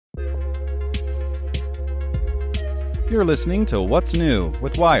You're listening to What's New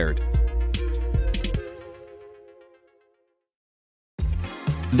with Wired.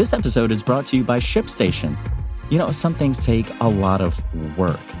 This episode is brought to you by ShipStation. You know, some things take a lot of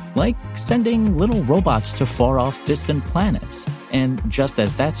work, like sending little robots to far-off distant planets. And just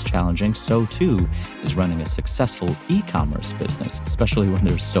as that's challenging, so too is running a successful e-commerce business, especially when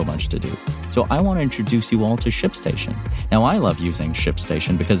there's so much to do. So I want to introduce you all to ShipStation. Now, I love using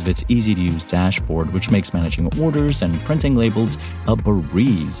ShipStation because of its easy-to-use dashboard, which makes managing orders and printing labels a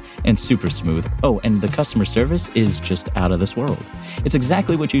breeze and super smooth. Oh, and the customer service is just out of this world. It's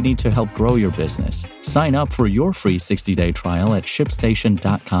exactly what you need to help grow your business. Sign up for your free 60-day trial at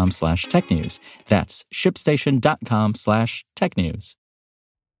shipstation.com/technews. That's shipstation.com/technews.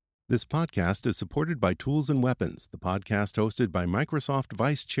 This podcast is supported by Tools and Weapons, the podcast hosted by Microsoft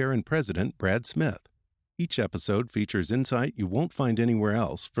Vice Chair and President Brad Smith. Each episode features insight you won't find anywhere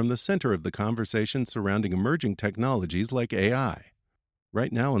else from the center of the conversation surrounding emerging technologies like AI.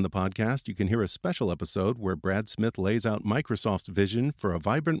 Right now on the podcast, you can hear a special episode where Brad Smith lays out Microsoft's vision for a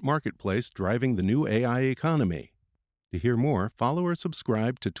vibrant marketplace driving the new AI economy. To hear more, follow or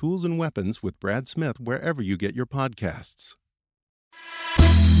subscribe to Tools and Weapons with Brad Smith wherever you get your podcasts.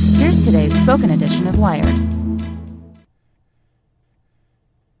 Here's today's spoken edition of Wired.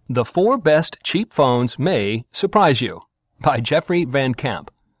 The 4 Best Cheap Phones May Surprise You by Jeffrey Van Camp.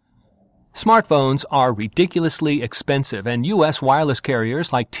 Smartphones are ridiculously expensive, and U.S. wireless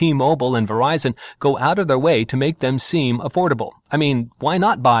carriers like T-Mobile and Verizon go out of their way to make them seem affordable. I mean, why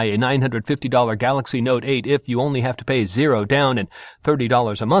not buy a $950 Galaxy Note 8 if you only have to pay $0 down and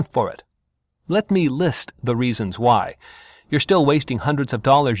 $30 a month for it? Let me list the reasons why. You're still wasting hundreds of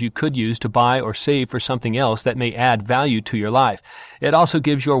dollars you could use to buy or save for something else that may add value to your life. It also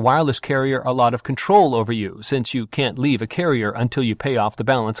gives your wireless carrier a lot of control over you, since you can't leave a carrier until you pay off the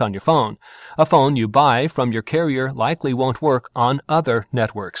balance on your phone. A phone you buy from your carrier likely won't work on other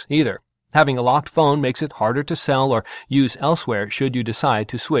networks either. Having a locked phone makes it harder to sell or use elsewhere should you decide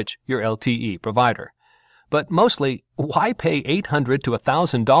to switch your LTE provider. But mostly, why pay $800 to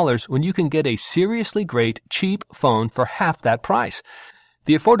 $1,000 when you can get a seriously great, cheap phone for half that price?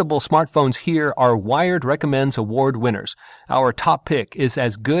 The affordable smartphones here are Wired Recommends Award winners. Our top pick is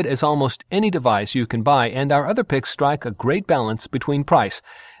as good as almost any device you can buy, and our other picks strike a great balance between price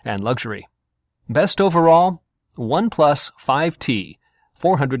and luxury. Best overall, OnePlus 5T,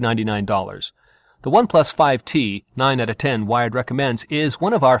 $499. The OnePlus 5T, 9 out of 10 Wired recommends, is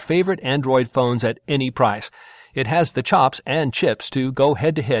one of our favorite Android phones at any price. It has the chops and chips to go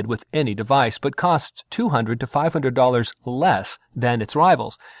head-to-head with any device, but costs $200 to $500 less than its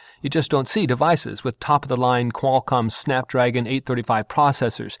rivals. You just don't see devices with top-of-the-line Qualcomm Snapdragon 835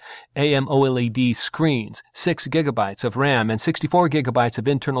 processors, AMOLED screens, 6 gigabytes of RAM, and 64 gigabytes of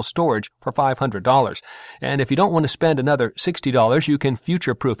internal storage for $500. And if you don't want to spend another $60, you can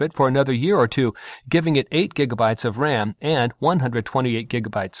future-proof it for another year or two, giving it 8 gigabytes of RAM and 128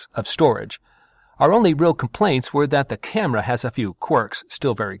 gigabytes of storage. Our only real complaints were that the camera has a few quirks,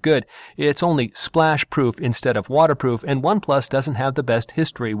 still very good. It's only splash-proof instead of waterproof, and OnePlus doesn't have the best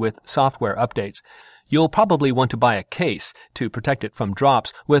history with software updates. You'll probably want to buy a case to protect it from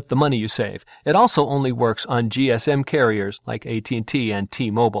drops with the money you save. It also only works on GSM carriers like AT&T and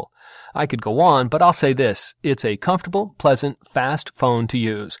T-Mobile. I could go on, but I'll say this. It's a comfortable, pleasant, fast phone to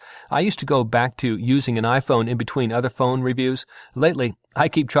use. I used to go back to using an iPhone in between other phone reviews. Lately, I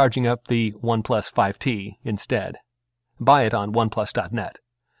keep charging up the OnePlus 5T instead. Buy it on oneplus.net.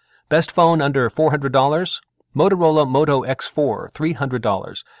 Best phone under $400? Motorola Moto X4,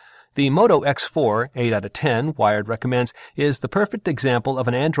 $300. The Moto X4, 8 out of 10, Wired recommends, is the perfect example of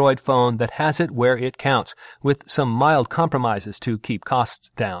an Android phone that has it where it counts, with some mild compromises to keep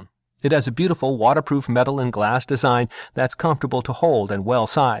costs down. It has a beautiful waterproof metal and glass design that's comfortable to hold and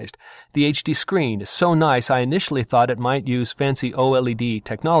well-sized. The HD screen is so nice I initially thought it might use fancy OLED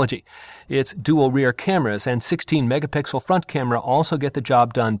technology. Its dual rear cameras and 16-megapixel front camera also get the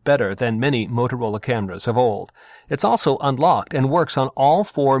job done better than many Motorola cameras of old. It's also unlocked and works on all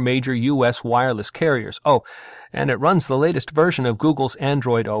 4 major U.S. wireless carriers. Oh, and it runs the latest version of Google's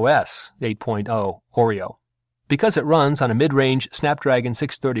Android OS, 8.0 Oreo. Because it runs on a mid-range Snapdragon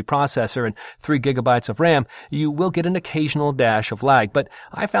 630 processor and 3 gigabytes of RAM, you will get an occasional dash of lag, but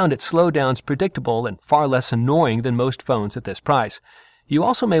I found its slowdowns predictable and far less annoying than most phones at this price. You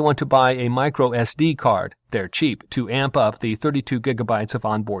also may want to buy a micro SD card. They're cheap to amp up the 32 gigabytes of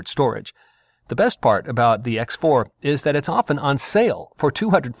onboard storage. The best part about the X4 is that it's often on sale for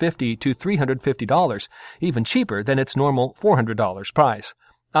 $250 to $350, even cheaper than its normal $400 price.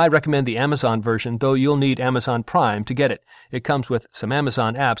 I recommend the Amazon version, though you'll need Amazon Prime to get it. It comes with some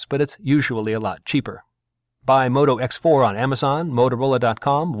Amazon apps, but it's usually a lot cheaper. Buy Moto X4 on Amazon,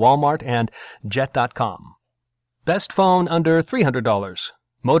 Motorola.com, Walmart, and Jet.com. Best phone under $300.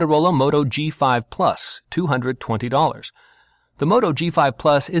 Motorola Moto G5 Plus, $220. The Moto G5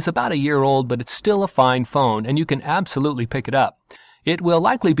 Plus is about a year old, but it's still a fine phone, and you can absolutely pick it up. It will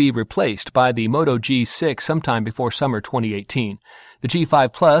likely be replaced by the Moto G6 sometime before summer 2018. The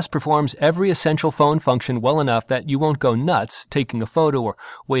G5 Plus performs every essential phone function well enough that you won't go nuts taking a photo or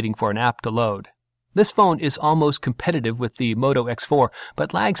waiting for an app to load. This phone is almost competitive with the Moto X4,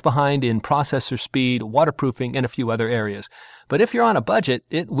 but lags behind in processor speed, waterproofing, and a few other areas. But if you're on a budget,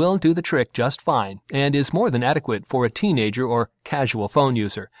 it will do the trick just fine, and is more than adequate for a teenager or casual phone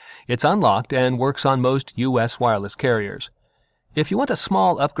user. It's unlocked and works on most U.S. wireless carriers. If you want a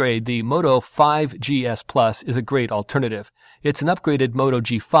small upgrade, the Moto 5GS Plus is a great alternative. It's an upgraded Moto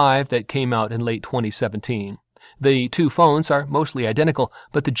G5 that came out in late 2017. The two phones are mostly identical,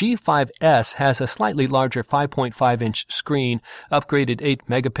 but the G5S has a slightly larger 5.5-inch screen, upgraded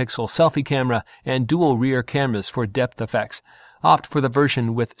 8-megapixel selfie camera, and dual rear cameras for depth effects. Opt for the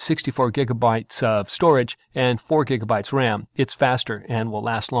version with 64 gigabytes of storage and 4 gigabytes RAM. It's faster and will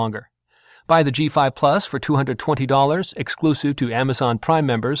last longer. Buy the G5 Plus for $220, exclusive to Amazon Prime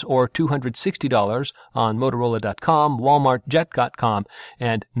members, or $260 on Motorola.com, Walmart, Jet.com,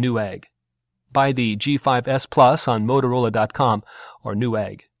 and Newegg. Buy the G5S Plus on Motorola.com or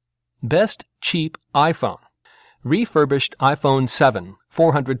Newegg. Best cheap iPhone. Refurbished iPhone 7,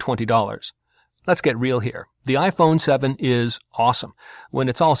 $420. Let's get real here. The iPhone 7 is awesome. When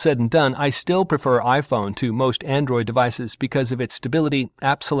it's all said and done, I still prefer iPhone to most Android devices because of its stability,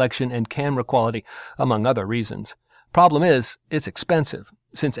 app selection, and camera quality, among other reasons. Problem is, it's expensive.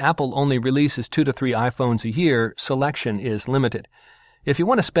 Since Apple only releases 2 to 3 iPhones a year, selection is limited. If you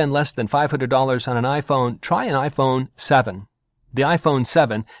want to spend less than $500 on an iPhone, try an iPhone 7. The iPhone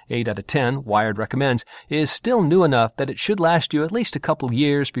 7, 8 out of 10, Wired recommends, is still new enough that it should last you at least a couple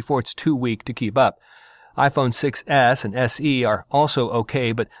years before it's too weak to keep up. iPhone 6s and SE are also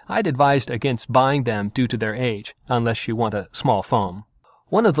okay, but I'd advise against buying them due to their age, unless you want a small phone.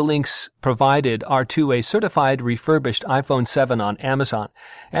 One of the links provided are to a certified refurbished iPhone 7 on Amazon.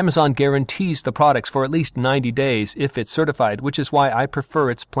 Amazon guarantees the products for at least 90 days if it's certified, which is why I prefer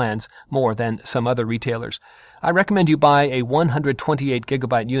its plans more than some other retailers. I recommend you buy a 128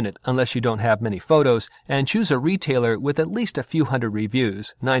 gigabyte unit unless you don't have many photos, and choose a retailer with at least a few hundred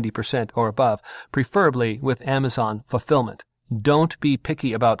reviews, 90% or above, preferably with Amazon fulfillment. Don't be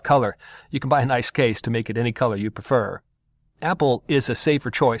picky about color. You can buy a nice case to make it any color you prefer. Apple is a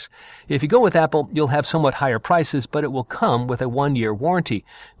safer choice. If you go with Apple, you'll have somewhat higher prices, but it will come with a 1-year warranty,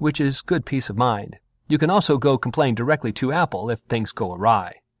 which is good peace of mind. You can also go complain directly to Apple if things go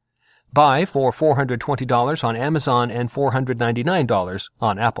awry. Buy for $420 on Amazon and $499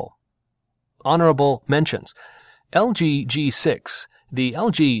 on Apple. Honorable mentions. LG G6. The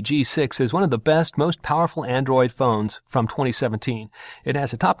LG G6 is one of the best, most powerful Android phones from 2017. It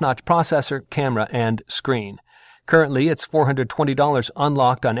has a top-notch processor, camera, and screen. Currently, it's $420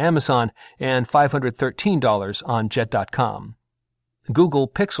 unlocked on Amazon and $513 on Jet.com. Google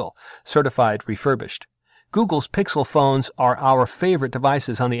Pixel, certified refurbished. Google's Pixel phones are our favorite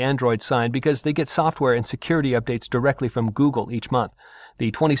devices on the Android side because they get software and security updates directly from Google each month.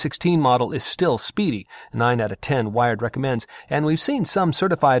 The 2016 model is still speedy, 9 out of 10 Wired recommends, and we've seen some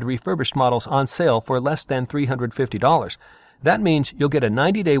certified refurbished models on sale for less than $350. That means you'll get a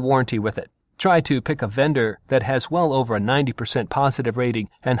 90-day warranty with it. Try to pick a vendor that has well over a 90% positive rating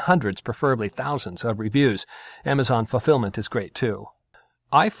and hundreds, preferably thousands, of reviews. Amazon fulfillment is great too.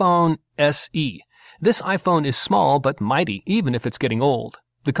 iPhone SE. This iPhone is small but mighty, even if it's getting old.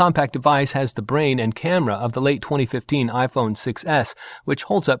 The compact device has the brain and camera of the late 2015 iPhone 6s, which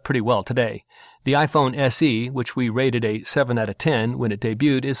holds up pretty well today. The iPhone SE, which we rated a 7 out of 10 when it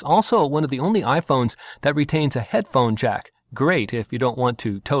debuted, is also one of the only iPhones that retains a headphone jack. Great if you don't want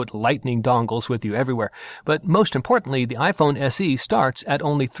to tote lightning dongles with you everywhere. But most importantly, the iPhone SE starts at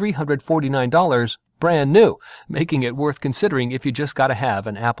only $349 brand new, making it worth considering if you just gotta have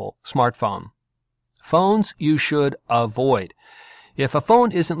an Apple smartphone. Phones you should avoid. If a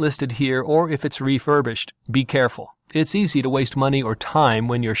phone isn't listed here or if it's refurbished, be careful. It's easy to waste money or time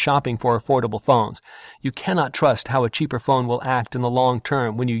when you're shopping for affordable phones. You cannot trust how a cheaper phone will act in the long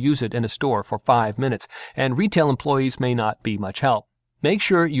term when you use it in a store for 5 minutes, and retail employees may not be much help. Make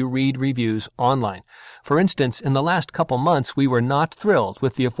sure you read reviews online. For instance, in the last couple months, we were not thrilled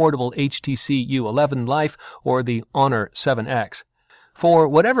with the affordable HTC U11 Life or the Honor 7X. For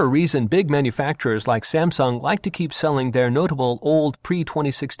whatever reason, big manufacturers like Samsung like to keep selling their notable old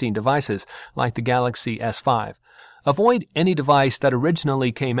pre-2016 devices, like the Galaxy S5. Avoid any device that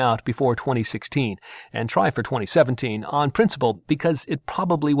originally came out before 2016, and try for 2017 on principle because it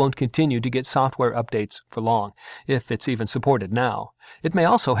probably won't continue to get software updates for long, if it's even supported now. It may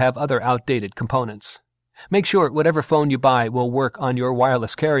also have other outdated components. Make sure whatever phone you buy will work on your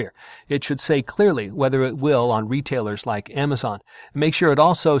wireless carrier. It should say clearly whether it will on retailers like Amazon. Make sure it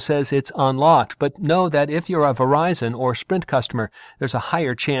also says it's unlocked, but know that if you're a Verizon or Sprint customer, there's a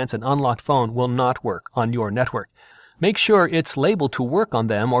higher chance an unlocked phone will not work on your network. Make sure it's labeled to work on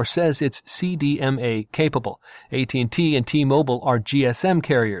them or says it's CDMA capable. AT&T and T-Mobile are GSM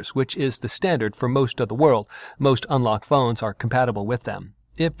carriers, which is the standard for most of the world. Most unlocked phones are compatible with them.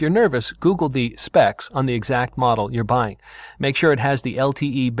 If you're nervous, Google the specs on the exact model you're buying. Make sure it has the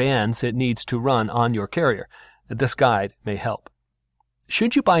LTE bands it needs to run on your carrier. This guide may help.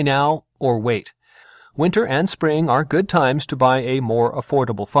 Should you buy now or wait? Winter and spring are good times to buy a more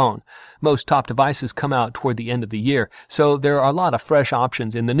affordable phone. Most top devices come out toward the end of the year, so there are a lot of fresh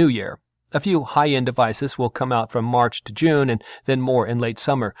options in the new year. A few high-end devices will come out from March to June and then more in late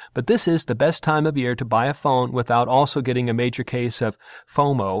summer, but this is the best time of year to buy a phone without also getting a major case of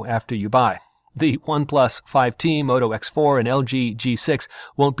FOMO after you buy. The OnePlus 5T, Moto X4, and LG G6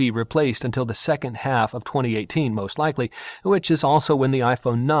 won't be replaced until the second half of 2018, most likely, which is also when the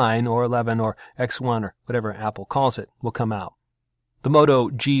iPhone 9 or 11 or X1 or whatever Apple calls it will come out. The Moto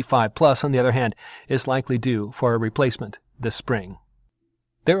G5 Plus, on the other hand, is likely due for a replacement this spring.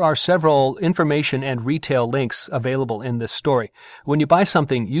 There are several information and retail links available in this story. When you buy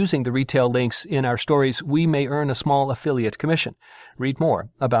something using the retail links in our stories, we may earn a small affiliate commission. Read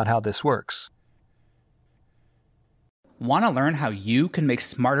more about how this works. Want to learn how you can make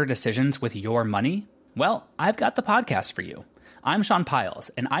smarter decisions with your money? Well, I've got the podcast for you. I'm Sean Piles,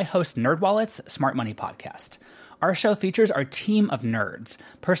 and I host NerdWallet's Smart Money Podcast. Our show features our team of nerds,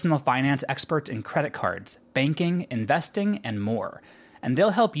 personal finance experts in credit cards, banking, investing, and more. And they'll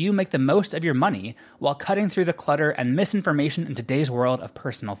help you make the most of your money while cutting through the clutter and misinformation in today's world of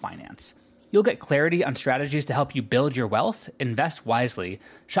personal finance. You'll get clarity on strategies to help you build your wealth, invest wisely,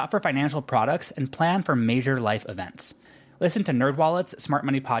 shop for financial products, and plan for major life events. Listen to NerdWallet's Smart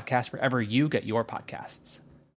Money Podcast wherever you get your podcasts.